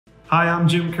Hi, I'm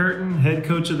Jim Curtin, head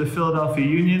coach of the Philadephia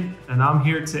Union, and I'm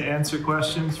here to answer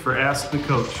questions for Ask the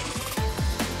Coach.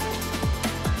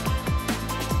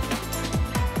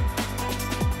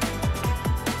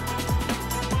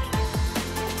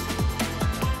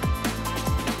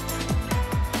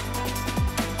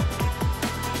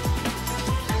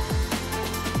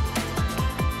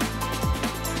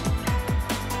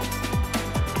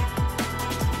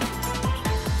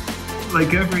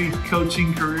 Like every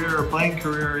coaching career or playing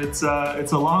career, it's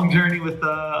a long journey with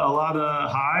a lot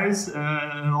of highs and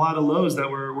a lot of lows that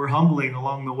were humbling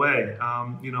along the way.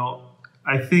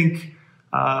 I think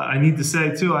I need to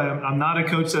say too, I'm not a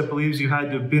coach that believes you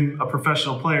had to have been a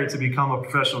professional player to become a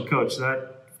professional coach.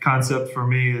 That concept for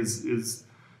me is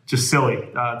just silly,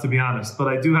 to be honest. But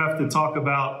I do have to talk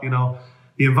about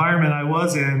the environment I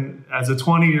was in as a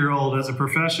 20-year-old, as a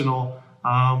professional.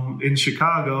 In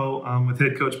Chicago with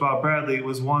head coach Bob Bradley, it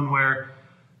was one where,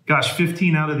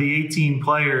 15 out of the 18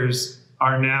 players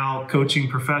are now coaching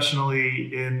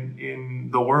professionally in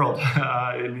the world,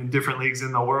 in different leagues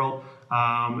in the world,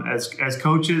 as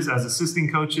coaches, as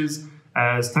assistant coaches,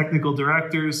 as technical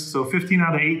directors. So 15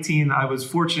 out of 18, I was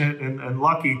fortunate and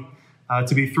lucky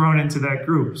to be thrown into that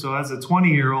group. So as a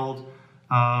 20-year-old,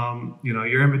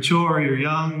 you're immature, you're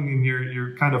young, and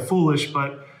you're kind of foolish,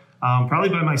 but probably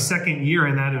by my second year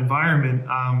in that environment,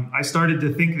 I started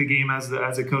to think the game as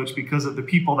a coach because of the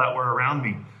people that were around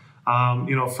me.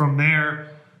 From there,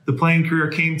 the playing career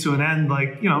came to an end,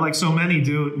 like so many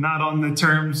do, not on the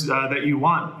terms that you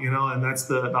want, and that's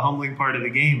the humbling part of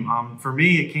the game. For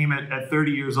me, it came at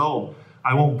 30 years old.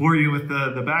 I won't bore you with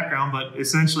the background, but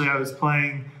essentially I was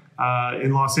playing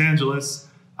in Los Angeles,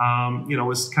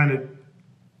 was kind of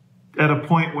at a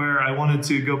point where I wanted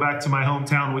to go back to my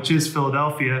hometown, which is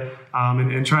Philadelphia,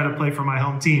 and try to play for my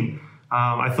home team.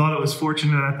 I thought it was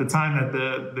fortunate at the time that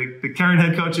the current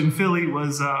head coach in Philly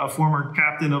was a former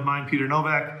captain of mine, Peter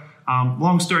Novak.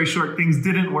 Long story short, things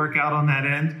didn't work out on that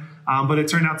end, but it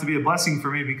turned out to be a blessing for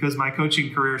me because my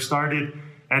coaching career started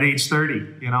at age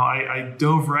 30. I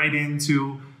dove right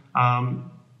into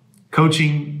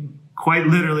coaching quite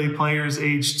literally players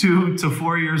age 2 to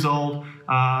 4 years old,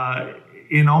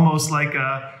 in almost like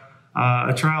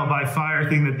a trial by fire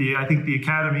thing that I think the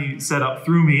academy set up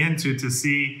threw me into to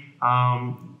see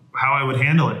how I would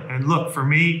handle it. And look, for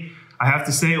me, I have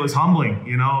to say it was humbling.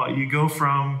 You go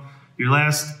from your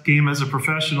last game as a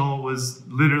professional was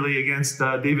literally against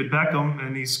David Beckham,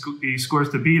 and he scores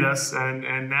to beat us,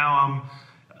 and now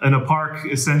I'm in a park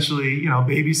essentially,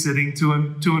 babysitting two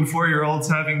and 4 year olds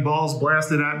having balls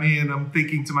blasted at me, and I'm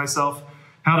thinking to myself,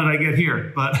 how did I get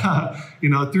here? But,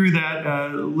 through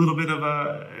that little bit of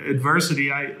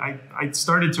adversity, I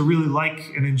started to really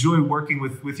like and enjoy working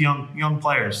with young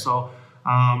players. So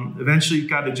eventually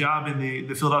got a job in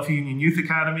the Philadephia Union Youth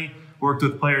Academy, worked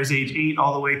with players age 8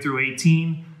 all the way through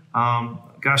 18.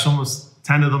 Almost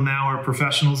 10 of them now are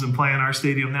professionals and play in our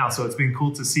stadium now. So it's been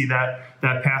cool to see that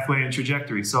pathway and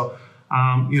trajectory. So,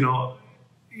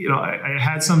 I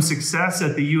had some success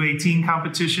at the U18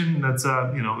 competition. That's,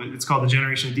 it's called the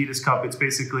Generation Adidas Cup. It's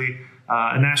basically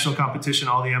a national competition,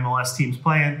 all the MLS teams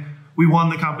playing. We won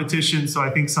the competition, so I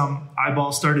think some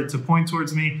eyeballs started to point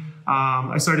towards me.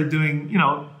 I started doing,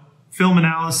 film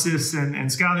analysis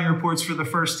and scouting reports for the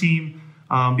first team,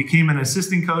 became an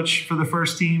assistant coach for the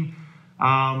first team,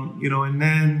 and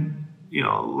then,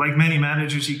 like many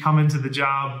managers, you come into the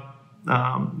job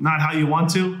not how you want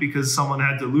to, because someone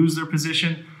had to lose their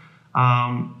position.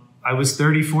 I was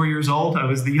 34 years old. I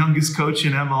was the youngest coach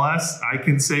in MLS. I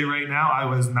can say right now I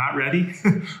was not ready,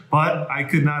 but I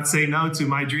could not say no to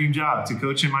my dream job, to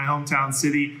coach in my hometown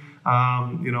city.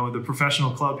 The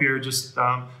professional club here, just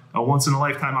a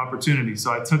once-in-a-lifetime opportunity.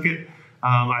 So I took it.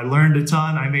 I learned a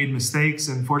ton. I made mistakes,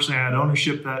 and fortunately I had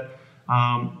ownership that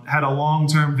had a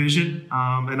long-term vision,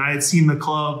 and I had seen the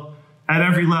club at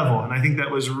every level, and I think that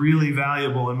was really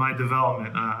valuable in my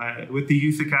development. With the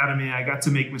youth academy, I got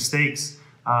to make mistakes.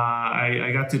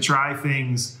 I got to try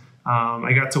things.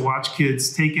 I got to watch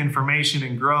kids take information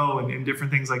and grow and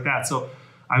different things like that. So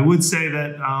I would say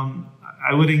that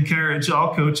I would encourage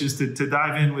all coaches to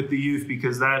dive in with the youth,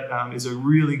 because that is a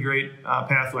really great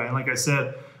pathway. And like I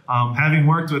said, having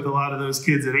worked with a lot of those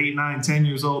kids at 8, 9, 10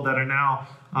 years old that are now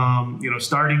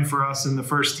starting for us in the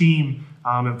first team,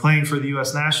 and playing for the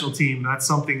U.S. national team, that's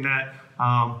something that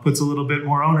puts a little bit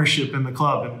more ownership in the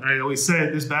club. And I always say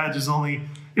this badge is only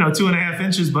 2.5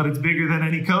 inches, but it's bigger than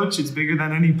any coach, it's bigger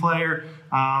than any player,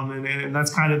 and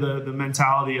that's kind of the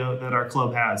mentality that our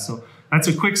club has. So that's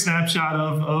a quick snapshot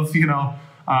of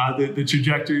the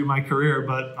trajectory of my career,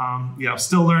 but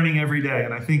still learning every day.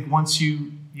 And I think once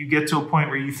you get to a point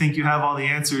where you think you have all the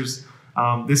answers,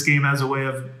 this game has a way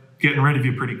of getting rid of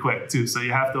you pretty quick too. So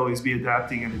you have to always be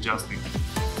adapting and adjusting.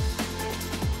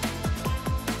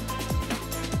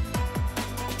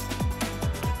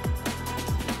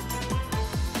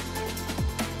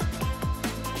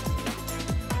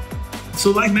 So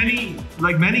like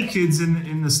many kids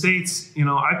in the States, you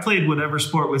know, I played whatever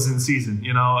sport was in season.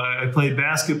 You know, I played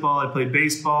basketball, I played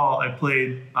baseball, I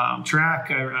played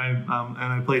track, and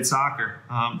I played soccer.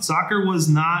 Soccer was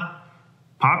not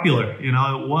popular. You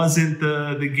know, it wasn't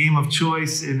the game of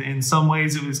choice. In some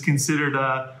ways, it was considered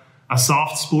a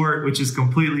soft sport, which has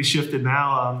completely shifted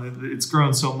now. It's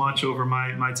grown so much over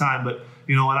my time. But,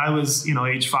 you know, when I was, you know,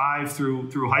 age 5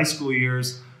 through high school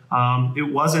years,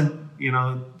 it wasn't, you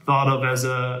know, thought of as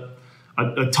a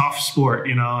tough sport,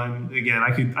 you know. And again,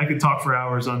 I could talk for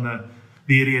hours on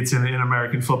the idiots in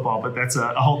American football, but that's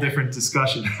a whole different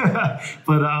discussion.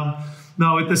 But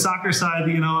no, with the soccer side,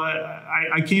 you know,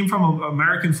 I came from an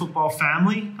American football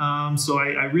family, so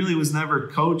I really was never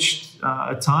coached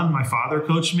a ton. My father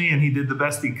coached me, and he did the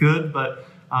best he could. But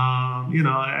you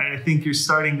know, I think you're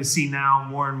starting to see now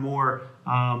more and more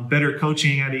better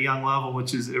coaching at a young level,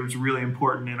 which is really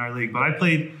important in our league. But I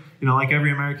played, you know, like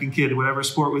every American kid, whatever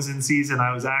sport was in season,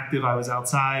 I was active, I was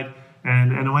outside.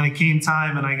 And when it came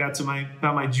time and I got to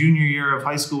about my junior year of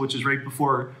high school, which is right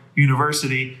before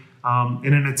university,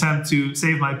 in an attempt to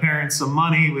save my parents some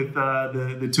money with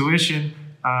the tuition,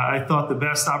 I thought the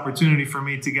best opportunity for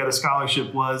me to get a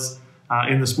scholarship was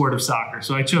in the sport of soccer.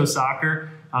 So I chose soccer.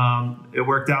 It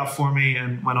worked out for me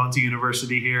and went on to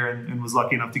university here and was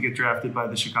lucky enough to get drafted by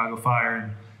the Chicago Fire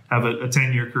and have a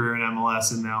 10-year career in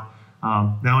MLS. And now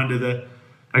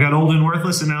I got old and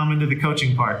worthless, and now I'm into the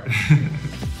coaching part.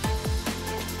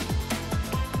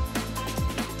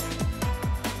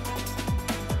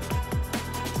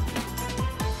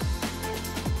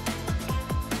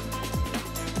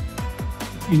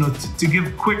 You know, to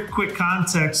give quick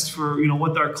context for, you know,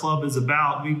 what our club is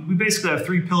about, we basically have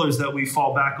 3 pillars that we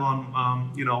fall back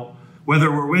on. You know, whether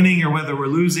we're winning or whether we're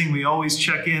losing, we always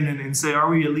check in and say, are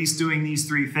we at least doing these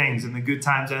 3 things in the good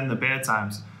times and the bad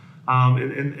times?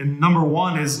 And number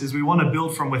one is we want to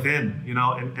build from within, you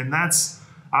know, and that's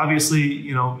obviously,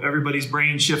 you know, everybody's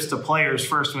brain shifts to players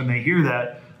first when they hear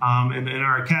that. And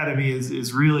our academy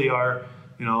is really our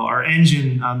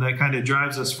engine that kind of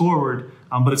drives us forward.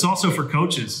 But it's also for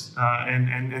coaches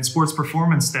and sports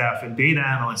performance staff and data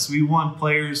analysts. We want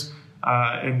players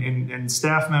and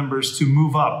staff members to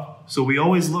move up. So we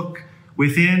always look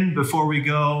within before we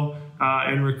go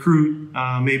and recruit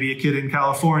maybe a kid in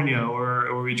California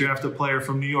or we draft a player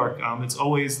from New York. It's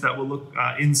always that we'll look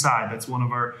inside. That's one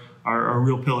of our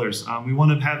real pillars. We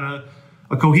want to have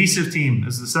a cohesive team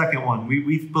as the second one.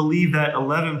 We believe that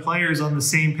 11 players on the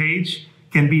same page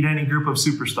can beat any group of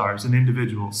superstars and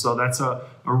individuals. So that's a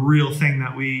real thing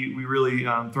that we really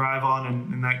thrive on,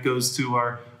 and that goes to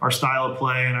our style of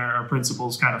play, and our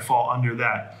principles kind of fall under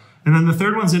that. And then the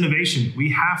third one's innovation.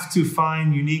 We have to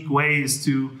find unique ways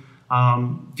to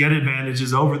get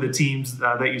advantages over the teams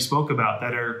that you spoke about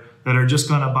that are just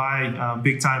going to buy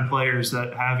big time players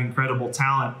that have incredible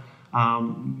talent.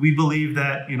 We believe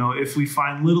that, you know, if we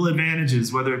find little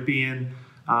advantages, whether it be in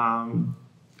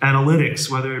analytics,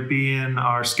 whether it be in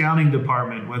our scouting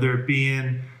department, whether it be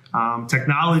in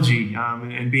technology,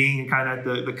 and being kind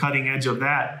of at the cutting edge of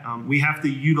that, we have to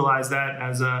utilize that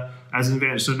as an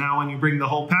advantage. So now when you bring the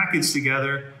whole package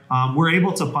together, we're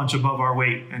able to punch above our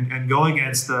weight and go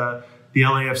against the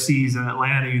LAFCs and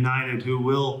Atlanta United, who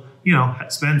will, you know,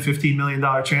 spend $15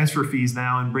 million transfer fees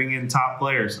now and bring in top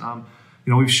players. You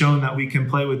know, we've shown that we can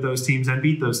play with those teams and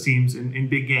beat those teams in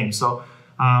big games. So,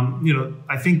 you know,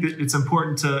 I think that it's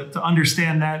important to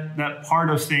understand that part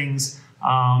of things,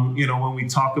 you know, when we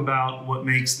talk about what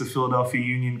makes the Philadephia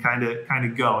Union kind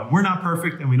of go. And we're not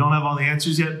perfect and we don't have all the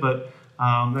answers yet, but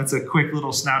that's a quick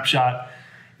little snapshot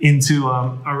into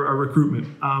our recruitment.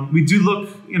 We do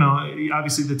look, you know,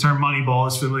 obviously the term Moneyball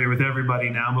is familiar with everybody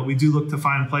now, but we do look to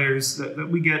find players that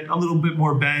we get a little bit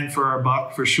more bang for our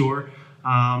buck, for sure.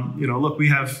 You know, look, we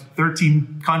have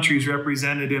 13 countries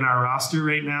represented in our roster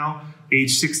right now,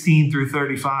 age 16 through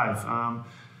 35.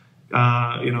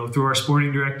 You know, through our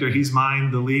sporting director, he's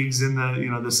mined the leagues in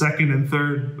the second and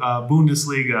third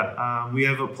Bundesliga. We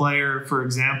have a player, for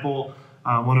example,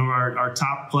 one of our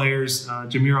top players,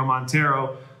 Jamiro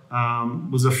Montero,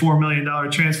 was a $4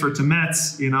 million transfer to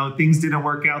Metz. You know, things didn't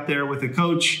work out there with a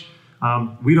coach.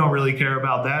 We don't really care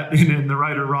about that and the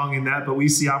right or wrong in that, but we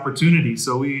see opportunity.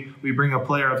 So we bring a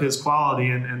player of his quality,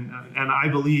 and I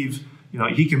believe, you know,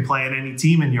 he can play in any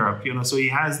team in Europe. You know, so he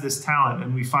has this talent,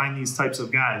 and we find these types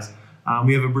of guys.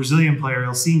 We have a Brazilian player,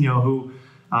 Elcinho, who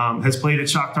has played at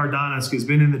Shakhtar Donetsk, has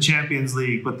been in the Champions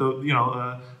League, but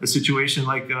a situation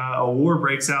like a war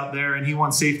breaks out there, and he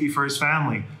wants safety for his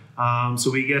family.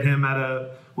 So we get him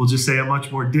at we'll just say a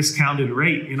much more discounted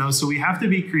rate. So we have to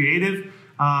be creative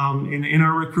in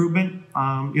our recruitment.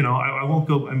 I won't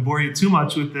go and bore you too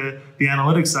much with the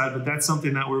analytics side, but that's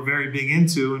something that we're very big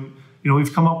into, and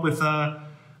we've come up with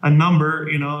a number,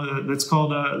 that's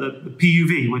called the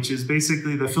PUV, which is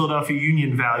basically the Philadephia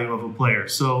Union value of a player.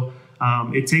 So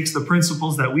it takes the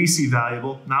principles that we see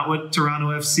valuable, not what Toronto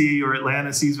FC or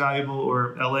Atlanta sees valuable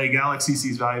or LA Galaxy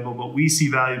sees valuable, but we see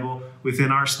valuable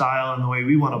within our style and the way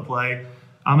we want to play.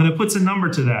 And it puts a number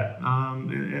to that.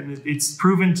 And it's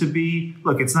proven to be,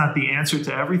 look, it's not the answer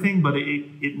to everything, but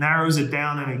it narrows it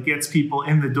down and it gets people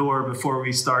in the door before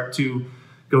we start to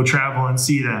go travel and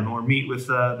see them or meet with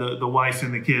the wife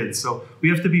and the kids. So we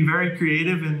have to be very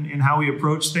creative in how we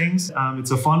approach things. It's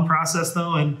a fun process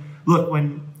though. And look,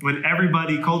 when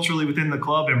everybody culturally within the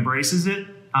club embraces it,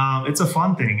 it's a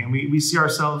fun thing. And we see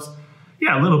ourselves,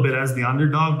 a little bit as the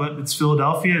underdog, but it's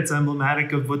Philadelphia. It's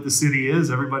emblematic of what the city is.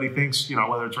 Everybody thinks,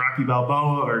 whether it's Rocky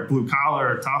Balboa or blue collar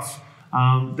or tough,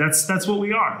 that's what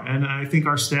we are. And I think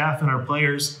our staff and our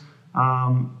players,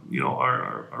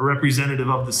 are representative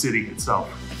of the city itself.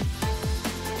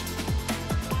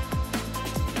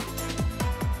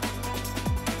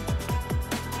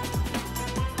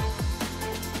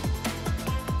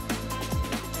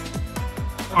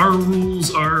 Our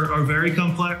rules are very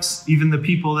complex. Even the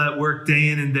people that work day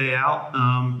in and day out,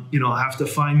 have to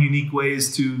find unique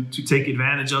ways to take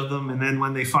advantage of them. And then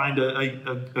when they find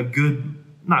a good,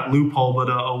 not loophole, but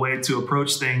a way to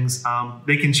approach things,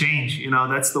 they can change.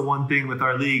 That's the one thing with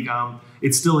our league.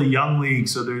 It's still a young league,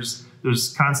 so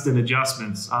there's constant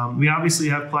adjustments. We obviously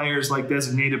have players like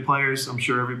designated players. I'm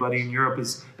sure everybody in Europe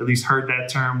has at least heard that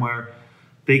term, where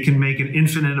they can make an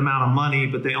infinite amount of money,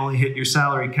 but they only hit your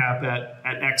salary cap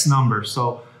at X number.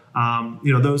 So,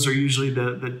 those are usually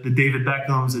the David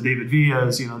Beckhams, the David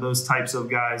Villas, those types of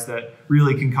guys that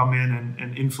really can come in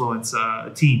and influence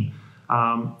a team.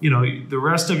 The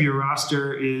rest of your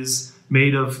roster is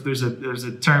made of, there's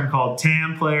a term called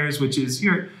TAM players, which is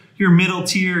your middle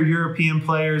tier European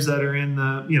players that are in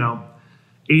the,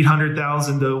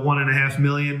 800,000 to 1.5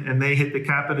 million, and they hit the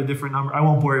cap at a different number. I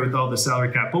won't bore you with all the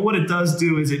salary cap, but what it does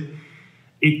do is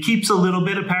it keeps a little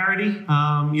bit of parity.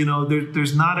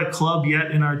 There's not a club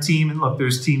yet in our team, and look,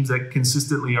 there's teams that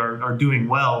consistently are doing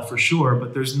well for sure,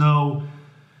 but there's no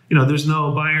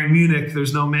Bayern Munich,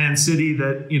 there's no Man City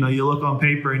that, you look on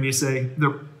paper and you say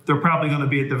they're probably going to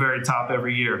be at the very top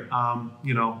every year.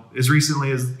 As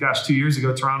recently as, 2 years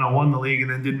ago, Toronto won the league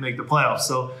and then didn't make the playoffs.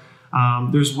 So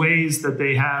there's ways that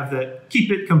they have that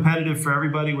keep it competitive for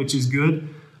everybody, which is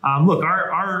good. Look,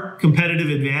 our competitive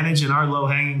advantage and our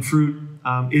low-hanging fruit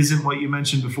isn't what you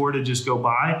mentioned before to just go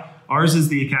by. Ours is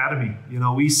the academy.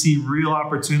 We see real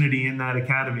opportunity in that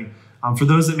academy. For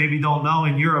those that maybe don't know,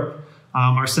 in Europe,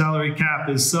 our salary cap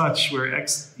is such where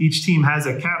each team has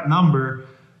a cap number,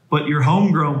 but your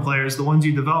homegrown players, the ones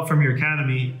you develop from your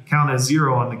academy, count as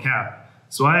 0 on the cap.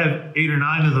 So I have 8 or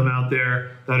 9 of them out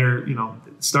there that are,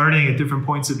 starting at different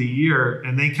points of the year,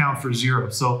 and they count for 0.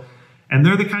 So, and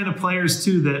they're the kind of players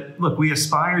too that, look, we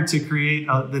aspire to create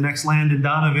the next Landon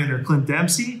Donovan or Clint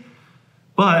Dempsey,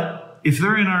 but if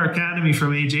they're in our academy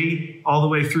from age 8 all the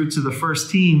way through to the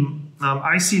first team,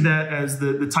 I see that as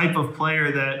the type of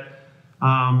player that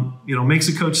makes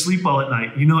a coach sleep well at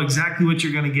night. You know exactly what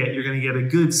you're going to get. You're going to get a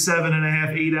good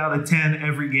 7.5, 8 out of 10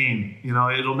 every game.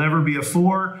 It'll never be a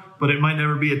 4, but it might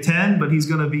never be a 10, but he's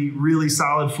going to be really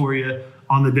solid for you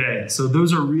on the day. So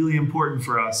those are really important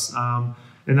for us.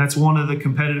 And that's one of the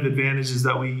competitive advantages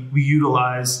that we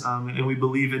utilize, and we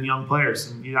believe in young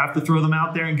players. And you have to throw them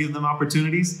out there and give them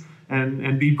opportunities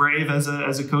and be brave as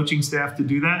a coaching staff to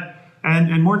do that.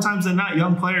 And more times than not,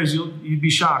 young players, you'd be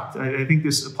shocked. I think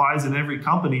this applies in every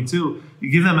company too. You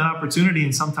give them an opportunity,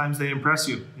 and sometimes they impress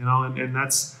you. And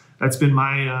that's been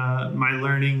my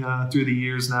learning through the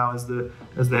years now as the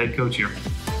head coach here.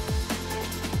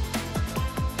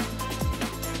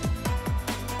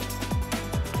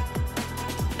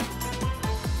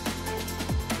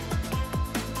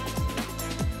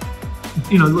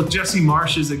 Look, Jesse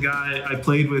Marsh is a guy I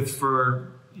played with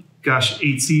for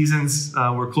 8 seasons.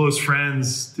 We're close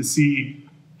friends. To see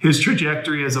his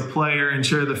trajectory as a player and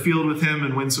share the field with him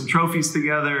and win some trophies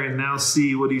together, and now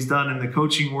see what he's done in the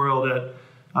coaching world at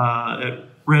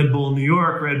Red Bull New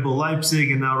York, Red Bull Leipzig,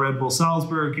 and now Red Bull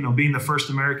Salzburg, being the first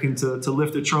American to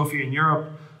lift a trophy in Europe.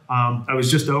 I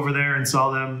was just over there and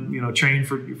saw them, train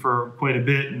for quite a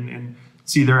bit and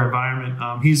see their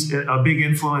environment. He's a big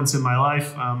influence in my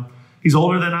life. He's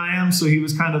older than I am, so he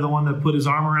was kind of the one that put his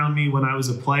arm around me when I was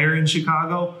a player in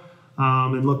Chicago,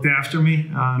 and looked after me.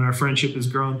 And our friendship has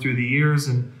grown through the years.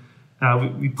 And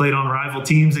we played on rival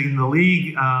teams in the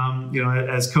league,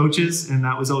 as coaches, and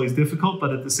that was always difficult.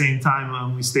 But at the same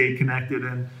time, we stayed connected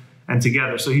and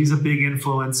together. So he's a big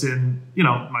influence in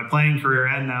my playing career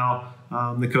and now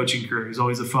the coaching career. He's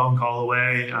always a phone call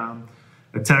away,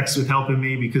 a text with helping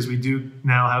me, because we do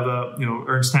now have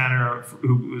Ernst Tanner,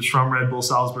 who was from Red Bull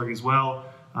Salzburg as well.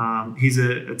 He's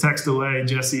a text away.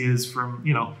 Jesse is from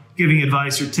giving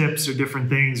advice or tips or different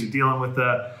things, or dealing with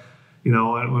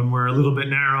when we're a little bit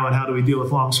narrow, and how do we deal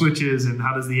with long switches, and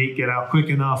how does the 8 get out quick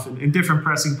enough, and different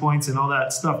pressing points and all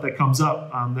that stuff that comes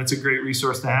up. That's a great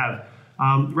resource to have.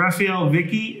 Rafael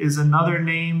Vicky is another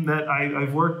name that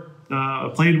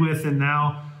I've played with, and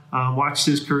now watched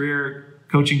his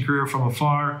coaching career from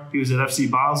afar. He was at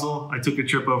FC Basel. I took a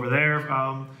trip over there.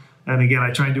 And again, I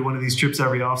try and do one of these trips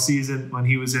every offseason. When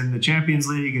he was in the Champions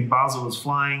League and Basel was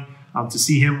flying, to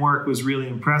see him work was really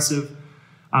impressive.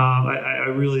 I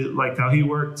really liked how he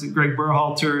worked. Greg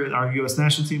Berhalter, our U.S.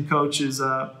 national team coach, is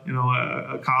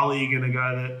a colleague and a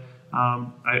guy that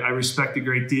I respect a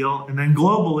great deal. And then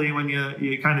globally, when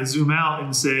you kind of zoom out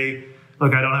and say,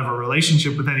 look, I don't have a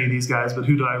relationship with any of these guys, but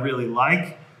who do I really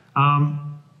like?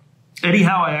 Eddie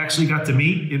Howe I actually got to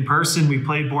meet in person. We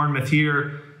played Bournemouth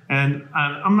here. And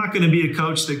I'm not going to be a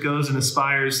coach that goes and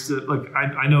aspires to, look,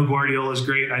 I know Guardiola's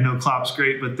great, I know Klopp's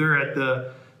great, but they're at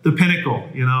the pinnacle,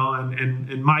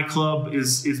 and my club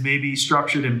is maybe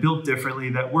structured and built differently,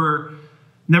 that we're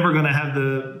never going to have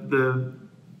the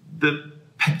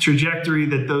trajectory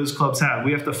that those clubs have.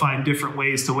 We have to find different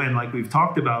ways to win, like we've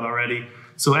talked about already.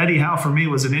 So Eddie Howe for me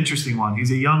was an interesting one.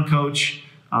 He's a young coach.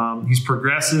 He's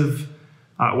progressive.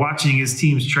 Watching his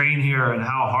teams train here and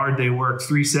how hard they work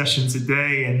 3 sessions a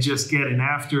day and just getting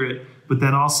after it. But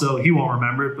then also, he won't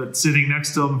remember it, but sitting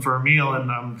next to him for a meal, and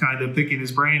I'm kind of picking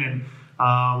his brain. And,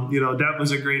 that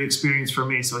was a great experience for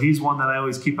me. So he's one that I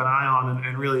always keep an eye on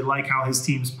and really like how his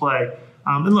teams play.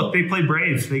 And look, they play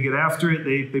brave. They get after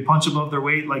it. They punch above their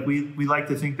weight like we like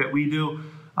to think that we do.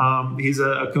 He's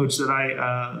a coach that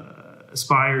I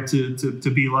aspire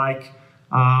to be like.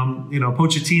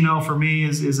 Pochettino for me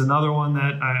is another one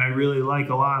that I really like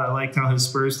a lot. I liked how his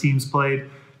Spurs teams played.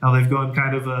 Now they've gone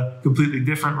kind of a completely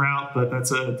different route, but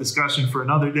that's a discussion for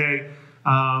another day.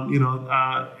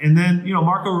 And then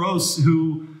Marco Rose,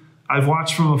 who I've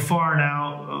watched from afar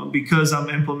now because I'm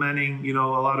implementing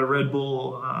a lot of Red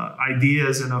Bull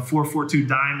ideas in a 4-4-2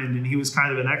 diamond, and he was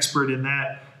kind of an expert in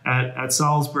that at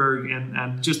Salzburg,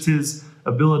 and just his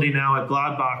ability now at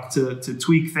Gladbach to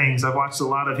tweak things. I've watched a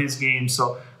lot of his games.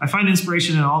 So I find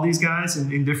inspiration in all these guys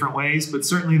in different ways, but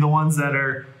certainly the ones that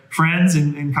are friends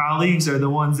and colleagues are the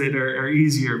ones that are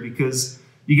easier, because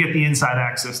you get the inside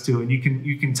access to, and you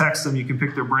can text them, you can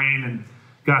pick their brain. And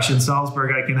gosh, in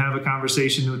Salzburg, I can have a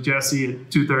conversation with Jesse at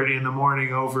 2:30 in the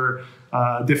morning over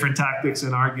different tactics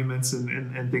and arguments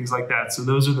and things like that. So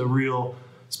those are the real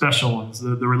special ones.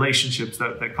 The relationships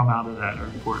that come out of that are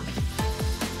important.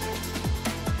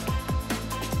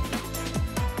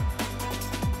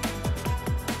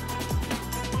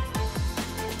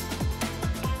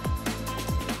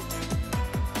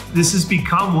 This has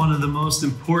become one of the most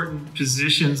important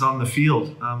positions on the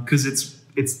field, because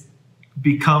it's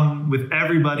become, with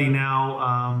everybody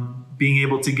now being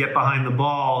able to get behind the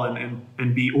ball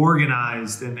and be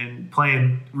organized and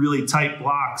playing really tight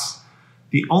blocks.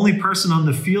 The only person on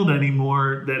the field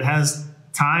anymore that has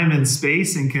time and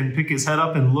space and can pick his head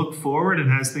up and look forward and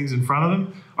has things in front of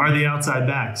him are the outside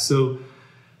backs. So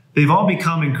they've all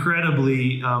become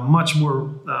incredibly much more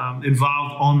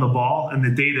involved on the ball, and the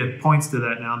data points to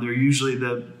that now. They're usually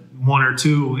the 1 or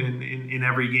 2 in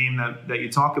every game that you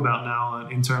talk about now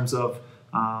in terms of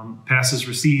passes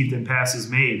received and passes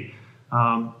made.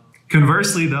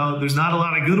 Conversely, though, there's not a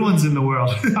lot of good ones in the world.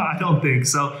 I don't think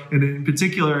so. And in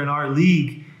particular in our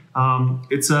league,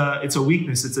 it's a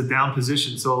weakness. It's a down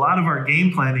position. So a lot of our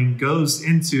game planning goes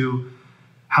into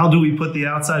how do we put the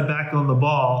outside back on the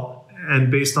ball,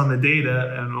 and based on the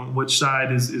data and on which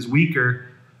side is weaker,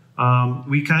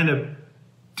 we kind of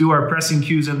do our pressing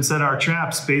cues and set our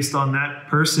traps based on that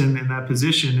person in that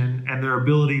position and their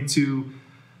ability to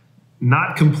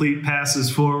not complete passes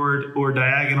forward or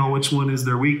diagonal, which one is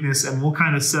their weakness, and we'll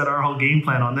kind of set our whole game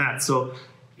plan on that. So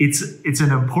it's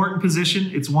an important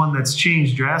position. It's one that's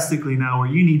changed drastically now, where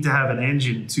you need to have an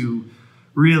engine to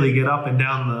really get up and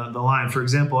down the line. For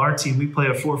example, our team, we play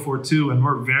a 4-4-2, and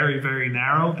we're very, very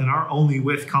narrow, and our only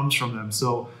width comes from them.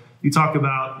 So you talk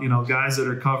about, guys that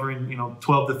are covering,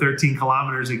 12 to 13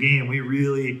 kilometers a game, we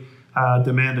really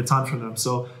demand a ton from them.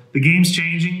 So the game's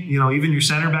changing. Even your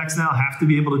center backs now have to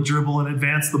be able to dribble and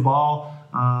advance the ball,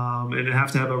 and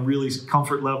have to have a really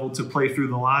comfort level to play through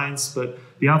the lines. But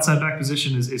the outside back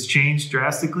position is changed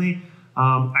drastically.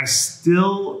 I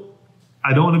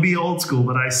don't want to be old school,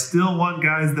 but I still want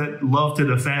guys that love to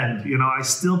defend. I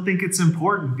still think it's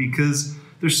important because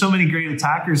there's so many great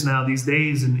attackers now these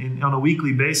days, and on a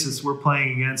weekly basis, we're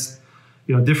playing against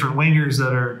different wingers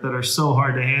that are so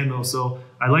hard to handle. So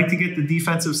I like to get the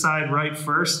defensive side right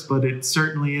first, but it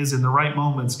certainly is in the right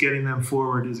moments, getting them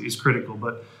forward is critical.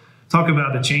 But talk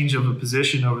about a change of a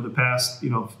position over the past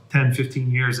 10,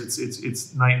 15 years.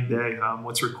 It's night and day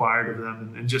what's required of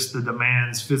them, and just the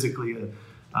demands physically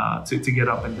to get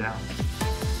up and down.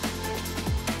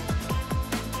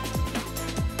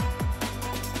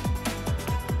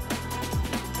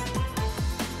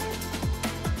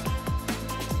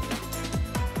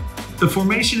 The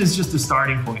formation is just a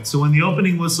starting point. So when the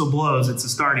opening whistle blows, it's a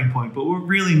starting point. But what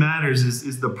really matters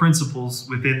is the principles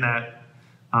within that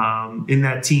in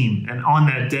that team and on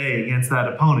that day against that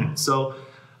opponent. So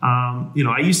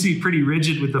I used to be pretty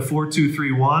rigid with the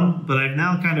 4-2-3-1, but I've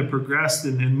now kind of progressed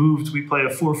and moved. We play a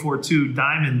 4-4-2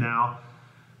 diamond now,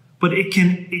 but it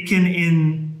can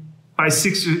by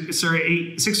 6 or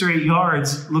 8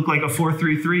 yards look like a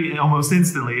 4-3-3 almost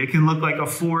instantly. It can look like a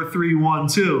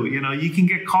 4-3-1-2. You can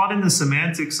get caught in the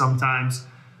semantics sometimes,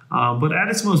 but at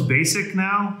its most basic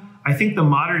now, I think the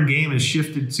modern game has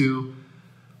shifted to,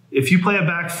 if you play a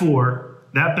back four,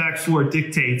 that back four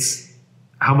dictates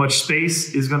how much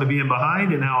space is going to be in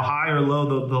behind and how high or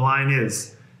low the line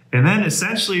is. And then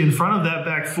essentially in front of that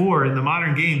back four in the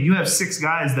modern game, you have 6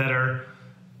 guys that are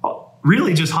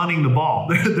really just hunting the ball.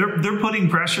 They're putting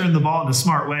pressure in the ball in a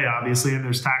smart way, obviously, and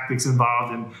there's tactics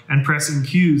involved and pressing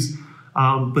cues.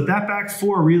 But that back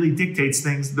four really dictates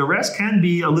things. The rest can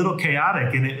be a little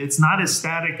chaotic, and it's not as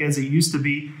static as it used to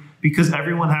be because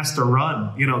everyone has to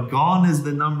run. Gone is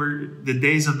the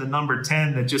days of the number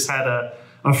 10 that just had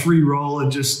a free roll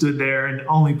and just stood there and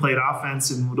only played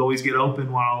offense and would always get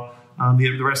open while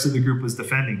the rest of the group was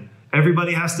defending.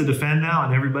 Everybody has to defend now,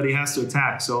 and everybody has to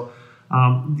attack. So,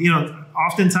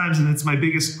 oftentimes, and it's my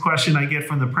biggest question I get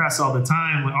from the press all the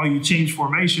time, when, you changed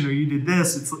formation or you did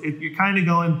this, you're kind of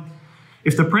going,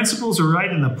 if the principles are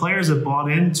right and the players have bought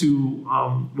into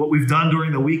what we've done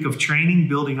during the week of training,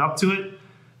 building up to it,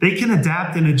 they can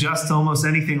adapt and adjust to almost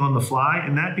anything on the fly,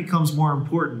 and that becomes more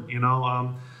important,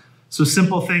 So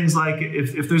simple things like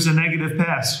if there's a negative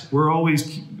pass, we're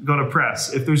always going to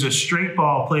press. If there's a straight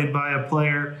ball played by a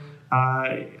player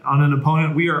on an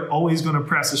opponent, we are always going to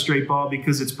press a straight ball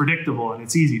because it's predictable and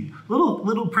it's easy.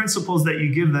 Little principles that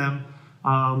you give them,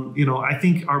 I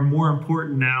think are more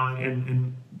important now,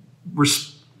 and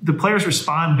the players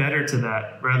respond better to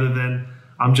that rather than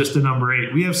I'm just a number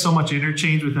 8. We have so much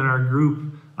interchange within our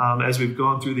group as we've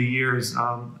gone through the years.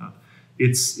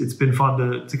 It's been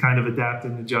fun to kind of adapt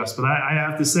and adjust. But I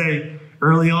have to say,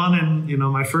 early on in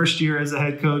my first year as a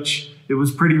head coach, it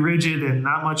was pretty rigid and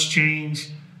not much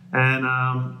change.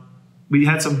 And we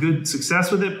had some good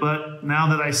success with it. But now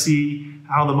that I see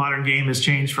how the modern game has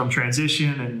changed from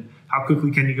transition and how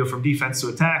quickly can you go from defense to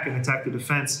attack and attack to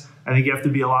defense, I think you have to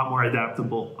be a lot more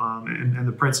adaptable. And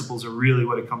the principles are really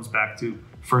what it comes back to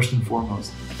first and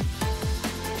foremost.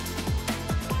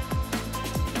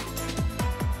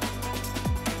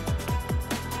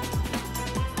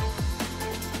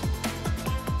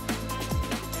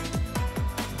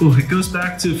 Well, it goes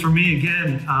back to, for me,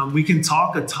 again, we can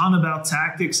talk a ton about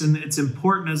tactics, and it's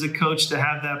important as a coach to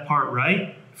have that part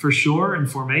right, for sure,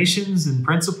 and formations and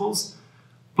principles.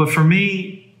 But for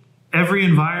me, every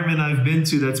environment I've been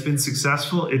to that's been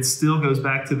successful, it still goes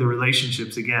back to the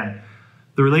relationships again.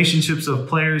 The relationships of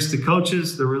players to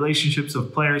coaches, the relationships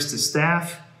of players to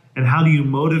staff, and how do you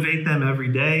motivate them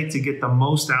every day to get the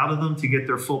most out of them, to get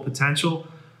their full potential.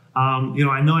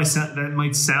 I know that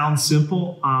might sound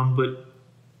simple, but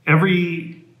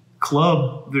every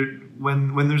club,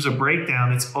 when there's a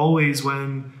breakdown, it's always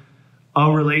when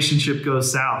a relationship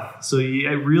goes south. So you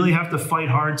really have to fight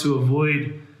hard to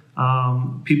avoid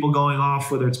people going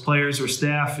off, whether it's players or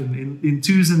staff, in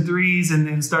 2s and 3s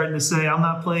and starting to say, I'm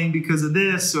not playing because of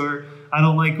this, or I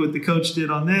don't like what the coach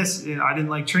did on this, I didn't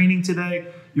like training today.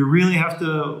 You really have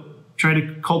to try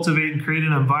to cultivate and create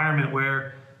an environment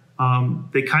where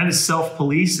they kind of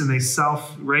self-police and they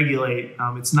self-regulate.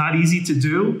 It's not easy to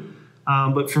do,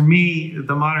 but for me,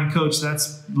 the modern coach,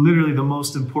 that's literally the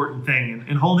most important thing,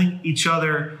 and holding each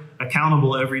other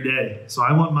accountable every day. So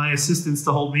I want my assistants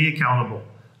to hold me accountable.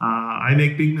 I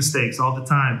make big mistakes all the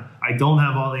time. I don't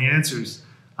have all the answers,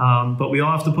 but we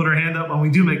all have to put our hand up when we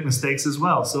do make mistakes as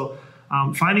well. So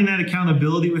finding that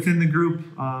accountability within the group,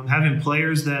 having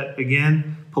players that,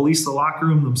 again, police the locker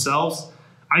room themselves.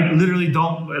 I literally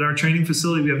don't, at our training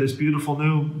facility, we have this beautiful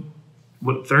new,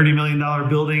 $30 million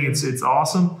building. It's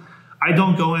awesome. I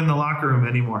don't go in the locker room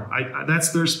anymore.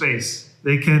 That's their space.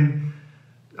 They can,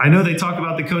 I know they talk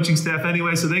about the coaching staff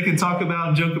anyway, so they can talk about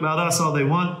and joke about us all they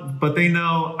want, but they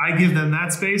know I give them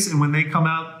that space. And when they come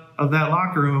out of that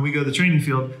locker room and we go to the training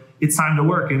field, it's time to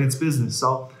work and it's business.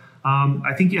 So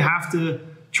I think you have to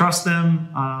trust them,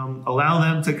 allow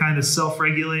them to kind of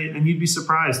self-regulate, and you'd be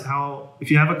surprised how,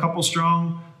 if you have a couple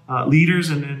strong leaders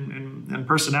and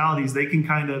personalities, they can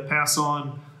kind of pass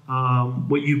on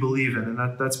what you believe in.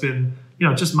 And that's been,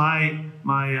 just my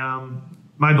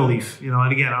belief,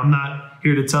 and again, I'm not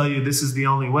here to tell you this is the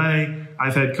only way.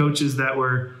 I've had coaches that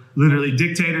were literally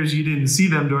dictators. You didn't see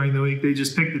them during the week. They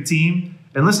just picked a team.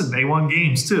 And listen, they won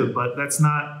games too, but that's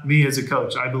not me as a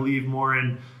coach. I believe more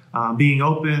in being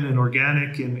open and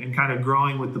organic and kind of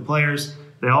growing with the players.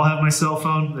 They all have my cell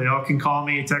phone. They all can call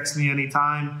me, text me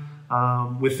anytime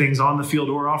with things on the field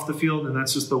or off the field. And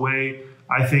that's just the way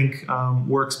I think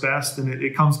works best. And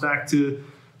it comes back to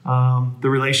the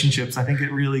relationships. I think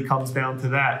it really comes down to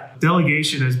that.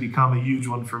 Delegation has become a huge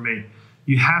one for me.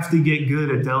 You have to get good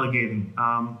at delegating.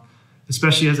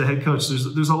 Especially as a head coach,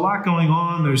 there's a lot going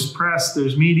on. There's press,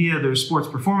 there's media, there's sports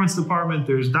performance department,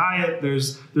 there's diet,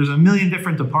 there's a million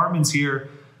different departments here.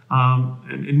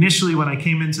 And initially, when I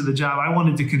came into the job, I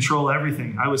wanted to control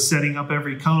everything. I was setting up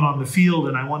every cone on the field,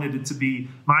 and I wanted it to be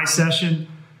my session.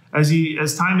 As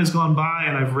time has gone by,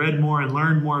 and I've read more and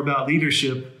learned more about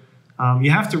leadership,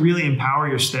 you have to really empower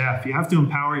your staff. You have to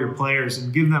empower your players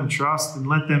and give them trust and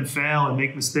let them fail and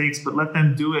make mistakes, but let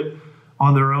them do it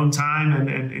on their own time,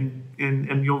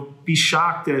 and you'll be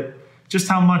shocked at just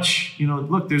how much,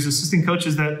 look, there's assistant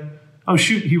coaches that, oh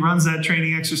shoot, he runs that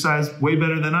training exercise way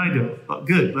better than I do. But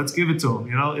good, let's give it to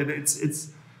him.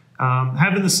 It's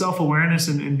having the self-awareness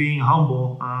and being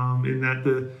humble in that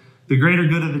the greater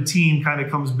good of the team kind of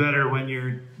comes better when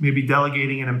you're maybe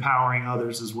delegating and empowering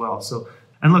others as well. So,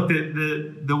 and look,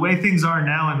 the way things are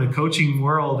now in the coaching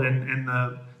world and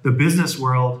the business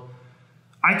world,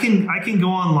 I can go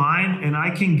online and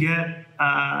I can get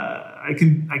I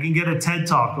can get a TED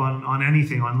talk on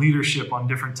anything, on leadership, on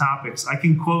different topics. I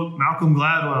can quote Malcolm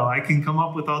Gladwell. I can come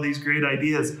up with all these great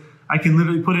ideas. I can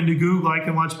literally put into Google. I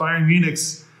can watch Bayern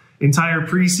Munich's entire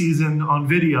preseason on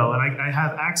video, and I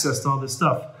have access to all this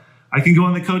stuff. I can go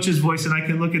on the Coach's Voice and I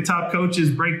can look at top coaches,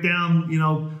 break down,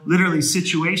 literally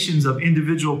situations of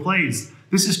individual plays.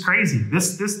 This is crazy.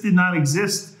 This did not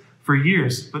exist for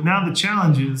years, but now the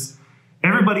challenge is,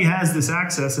 everybody has this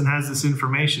access and has this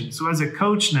information. So as a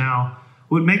coach now,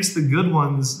 what makes the good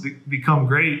ones become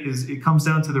great is it comes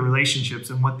down to the relationships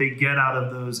and what they get out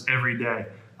of those every day.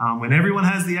 When everyone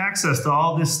has the access to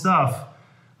all this stuff,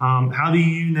 how do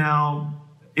you now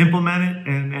implement it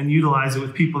and utilize it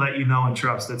with people that you know and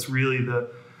trust? That's really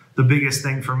the biggest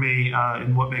thing for me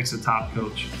in what makes a top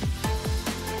coach.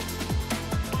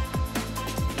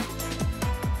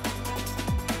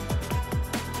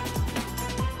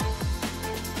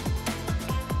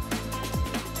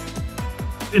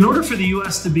 In order for the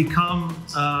U.S. to become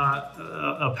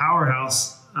a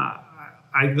powerhouse,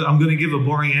 I'm going to give a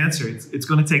boring answer. It's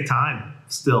going to take time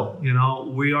still.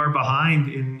 We are behind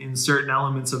in certain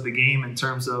elements of the game in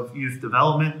terms of youth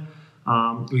development.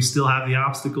 We still have the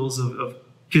obstacles of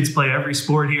kids play every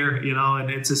sport here, and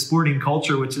it's a sporting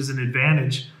culture, which is an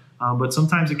advantage. But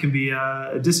sometimes it can be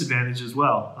a disadvantage as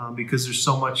well because there's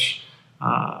so much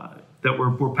that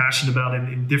we're passionate about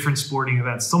in different sporting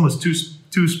events. It's almost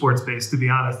too sports-based, to be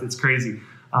honest. It's crazy.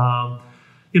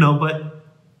 But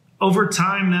over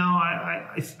time now,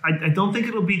 I don't think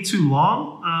it'll be too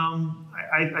long.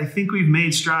 I think we've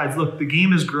made strides. Look, the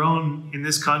game has grown in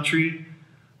this country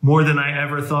more than I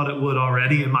ever thought it would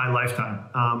already in my lifetime.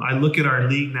 I look at our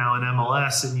league now in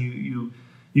MLS, and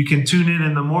you can tune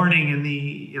in the morning, and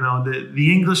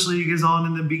the English league is on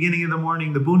in the beginning of the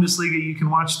morning. The Bundesliga, you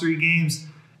can watch 3 games.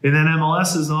 And then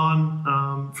MLS is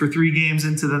on for 3 games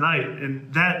into the night.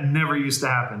 And that never used to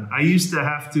happen. I used to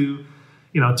have to,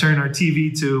 turn our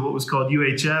TV to what was called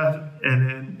UHF, and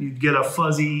then you'd get a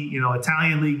fuzzy,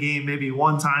 Italian league game maybe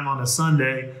one time on a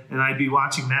Sunday, and I'd be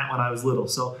watching that when I was little.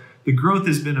 So the growth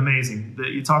has been amazing.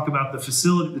 You talk about the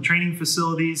facility, the training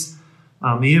facilities,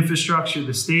 the infrastructure,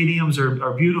 the stadiums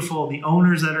are beautiful. The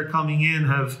owners that are coming in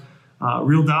have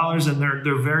real dollars, and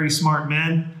they're very smart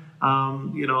men.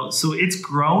 So it's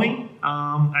growing.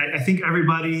 I think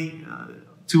everybody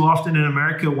too often in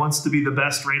America wants to be the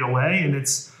best right away, and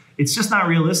it's just not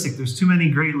realistic. There's too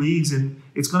many great leagues, and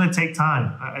it's going to take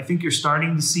time. I think you're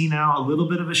starting to see now a little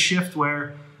bit of a shift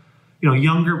where,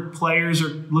 younger players are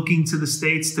looking to the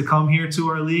States to come here to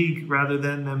our league rather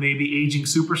than maybe aging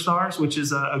superstars, which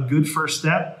is a good first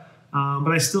step.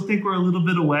 But I still think we're a little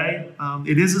bit away.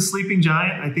 It is a sleeping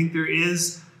giant. I think there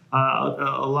is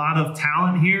a lot of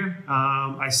talent here.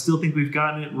 I still think we've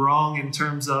gotten it wrong in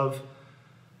terms of,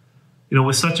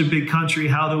 with such a big country,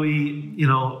 how do we,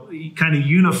 kind of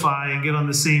unify and get on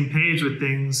the same page with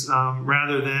things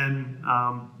rather than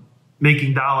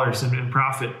making dollars and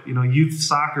profit. Youth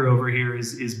soccer over here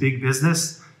is big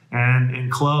business,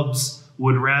 and clubs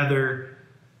would rather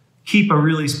keep a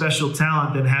really special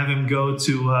talent than have him go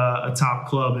to a top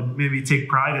club and maybe take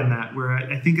pride in that, where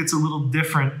I think it's a little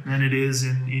different than it is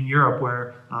in Europe,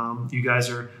 where you guys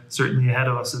are certainly ahead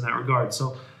of us in that regard.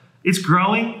 So it's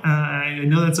growing. I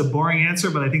know that's a boring answer,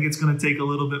 but I think it's going to take a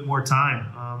little bit more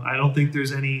time. I don't think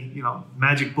there's any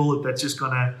magic bullet that's just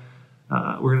going to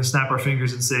we're going to snap our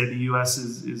fingers and say the U.S.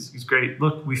 is great.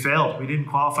 Look, we failed. We didn't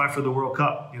qualify for the World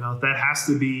Cup. That has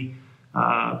to be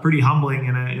pretty humbling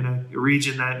in a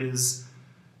region that is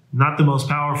not the most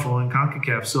powerful in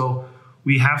CONCACAF. So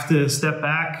we have to step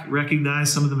back,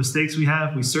 recognize some of the mistakes we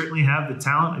have. We certainly have the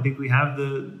talent. I think we have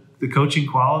the coaching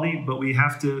quality, but we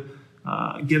have to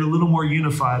get a little more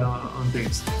unified on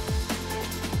things.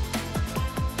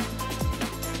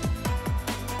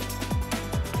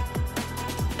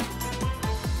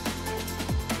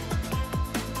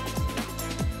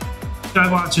 I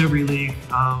watch every league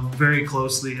very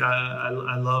closely.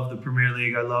 I love the Premier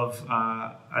League. I love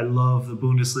the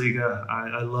Bundesliga.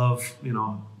 I love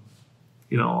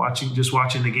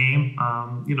watching the game.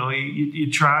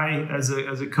 You try as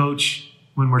a coach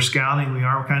when we're scouting. We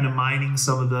are kind of mining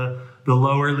some of the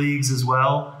lower leagues as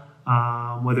well,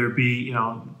 whether it be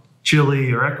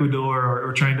Chile or Ecuador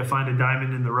or trying to find a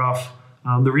diamond in the rough.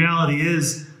 The reality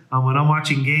is when I'm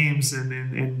watching games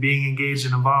and being engaged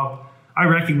and involved, I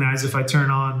recognize if I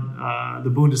turn on the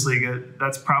Bundesliga,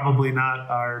 that's probably not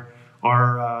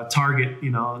our target,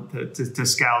 to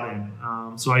scout in.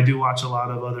 So I do watch a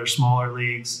lot of other smaller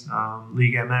leagues,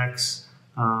 League MX.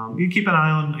 You keep an eye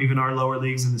on even our lower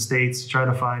leagues in the States, try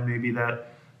to find maybe that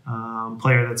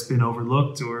player that's been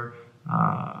overlooked or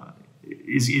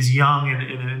is young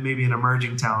and maybe an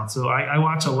emerging talent. So I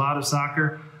watch a lot of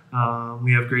soccer.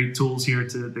 We have great tools here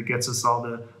that gets us all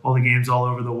the games all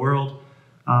over the world.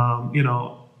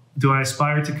 Do I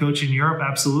aspire to coach in Europe?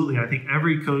 Absolutely. I think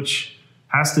every coach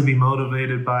has to be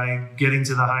motivated by getting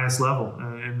to the highest level.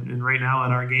 And right now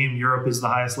in our game, Europe is the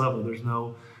highest level. There's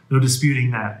no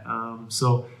disputing that.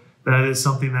 So that is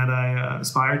something that I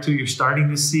aspire to. You're starting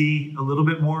to see a little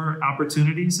bit more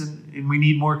opportunities, and we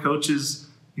need more coaches,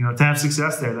 to have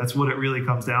success there. That's what it really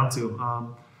comes down to.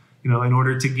 In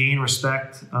order to gain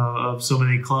respect of so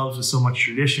many clubs with so much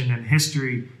tradition and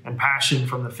history and passion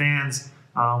from the fans,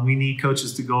 we need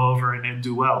coaches to go over and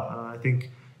do well. I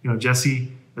think,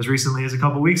 Jesse, as recently as a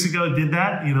couple weeks ago, did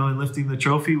that, in lifting the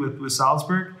trophy with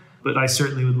Salzburg. But I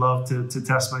certainly would love to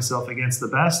test myself against the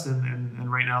best.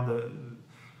 And right now,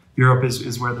 Europe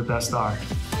is where the best are.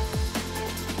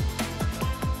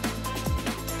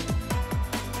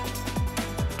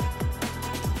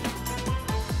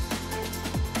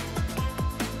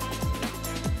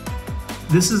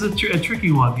 This is a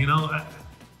tricky one,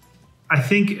 I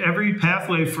think every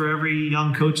pathway for every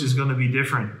young coach is going to be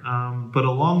different. But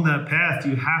along that path,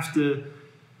 you have to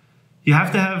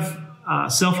have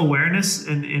self-awareness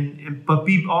but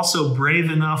be also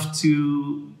brave enough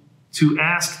to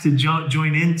ask to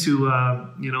join into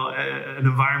an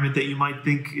environment that you might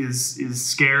think is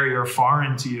scary or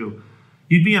foreign to you.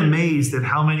 You'd be amazed at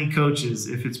how many coaches,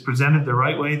 if it's presented the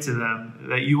right way to them,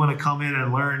 that you want to come in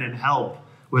and learn and help,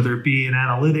 whether it be in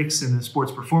analytics, in the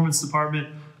sports performance department,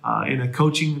 in a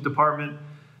coaching department,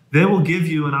 they will give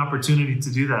you an opportunity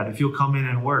to do that if you'll come in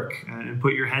and work and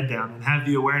put your head down and have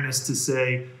the awareness to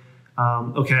say,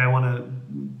 okay, I want to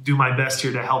do my best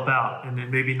here to help out, and then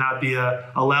maybe not be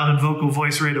a loud and vocal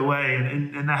voice right away,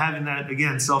 and having that,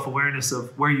 again, self-awareness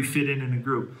of where you fit in a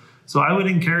group. So I would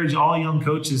encourage all young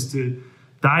coaches to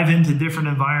dive into different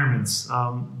environments.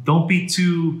 Don't be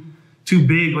too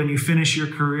big when you finish your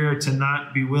career to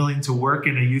not be willing to work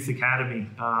in a youth academy,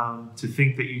 to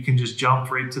think that you can just jump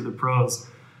right to the pros.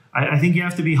 I think you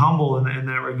have to be humble in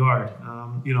that regard.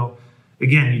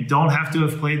 Again, you don't have to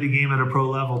have played the game at a pro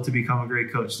level to become a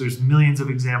great coach. There's millions of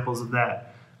examples of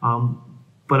that.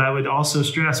 But I would also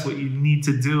stress what you need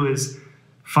to do is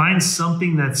find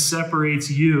something that separates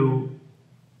you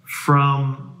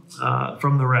from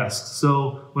the rest.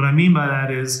 So what I mean by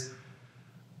that is,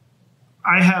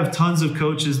 I have tons of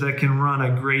coaches that can run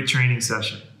a great training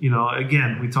session.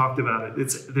 Again, we talked about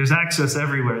it. There's access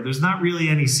everywhere. There's not really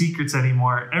any secrets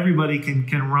anymore. Everybody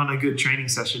can run a good training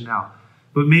session now.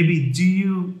 But maybe do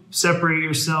you separate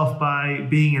yourself by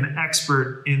being an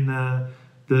expert in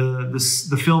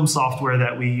the film software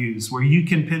that we use, where you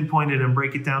can pinpoint it and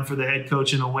break it down for the head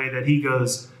coach in a way that he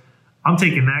goes, I'm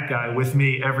taking that guy with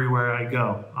me everywhere I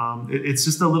go. It's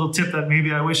just a little tip that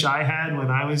maybe I wish I had when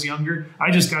I was younger.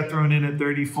 I just got thrown in at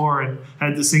 34 and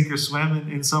had to sink or swim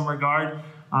in some regard.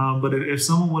 But if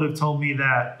someone would have told me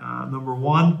that, number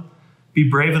one, be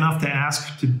brave enough to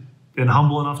ask and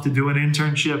humble enough to do an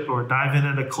internship or dive in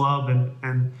at a club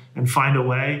and find a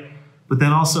way. But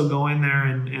then also go in there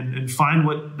and find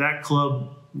what that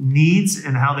club needs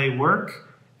and how they work.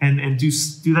 And do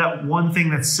that one thing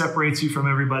that separates you from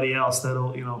everybody else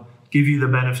that'll, give you the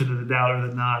benefit of the doubt or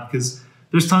the nod. Because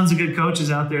there's tons of good coaches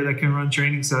out there that can run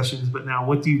training sessions, but now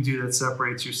what do you do that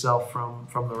separates yourself from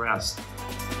the rest?